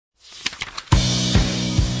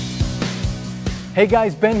Hey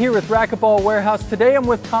guys, Ben here with Racquetball Warehouse. Today I'm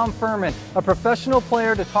with Tom Furman, a professional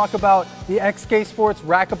player, to talk about the XK Sports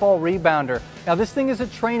Racquetball Rebounder. Now this thing is a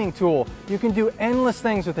training tool. You can do endless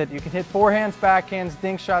things with it. You can hit forehands, backhands,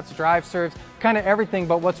 dink shots, drive serves, kind of everything.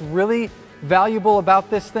 But what's really valuable about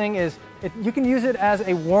this thing is you can use it as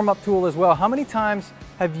a warm-up tool as well. How many times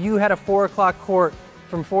have you had a 4 o'clock court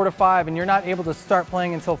from 4 to 5 and you're not able to start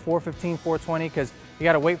playing until 4:15, 4:20 because you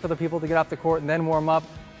got to wait for the people to get off the court and then warm up?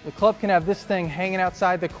 The club can have this thing hanging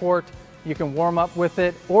outside the court. You can warm up with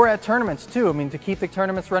it, or at tournaments too. I mean, to keep the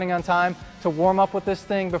tournaments running on time, to warm up with this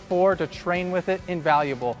thing before, to train with it,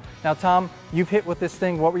 invaluable. Now, Tom, you've hit with this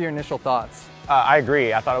thing. What were your initial thoughts? I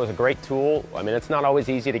agree. I thought it was a great tool. I mean, it's not always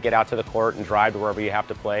easy to get out to the court and drive to wherever you have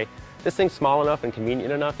to play. This thing's small enough and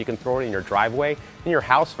convenient enough. You can throw it in your driveway, in your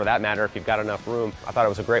house for that matter, if you've got enough room. I thought it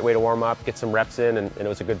was a great way to warm up, get some reps in, and it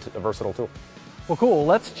was a versatile tool. Well, cool.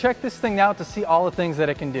 Let's check this thing out to see all the things that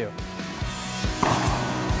it can do.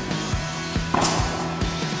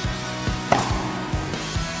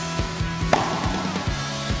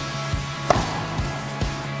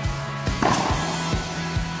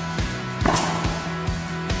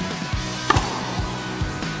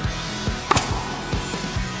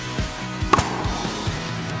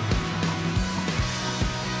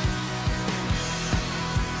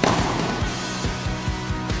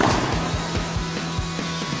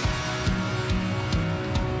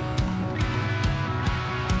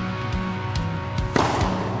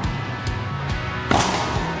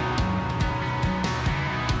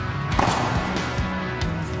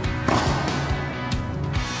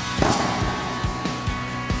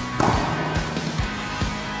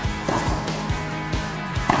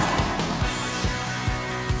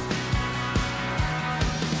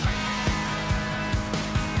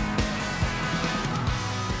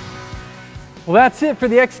 Well, that's it for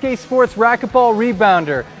the XK Sports Racquetball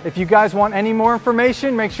Rebounder. If you guys want any more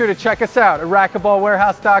information, make sure to check us out at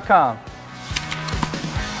racquetballwarehouse.com.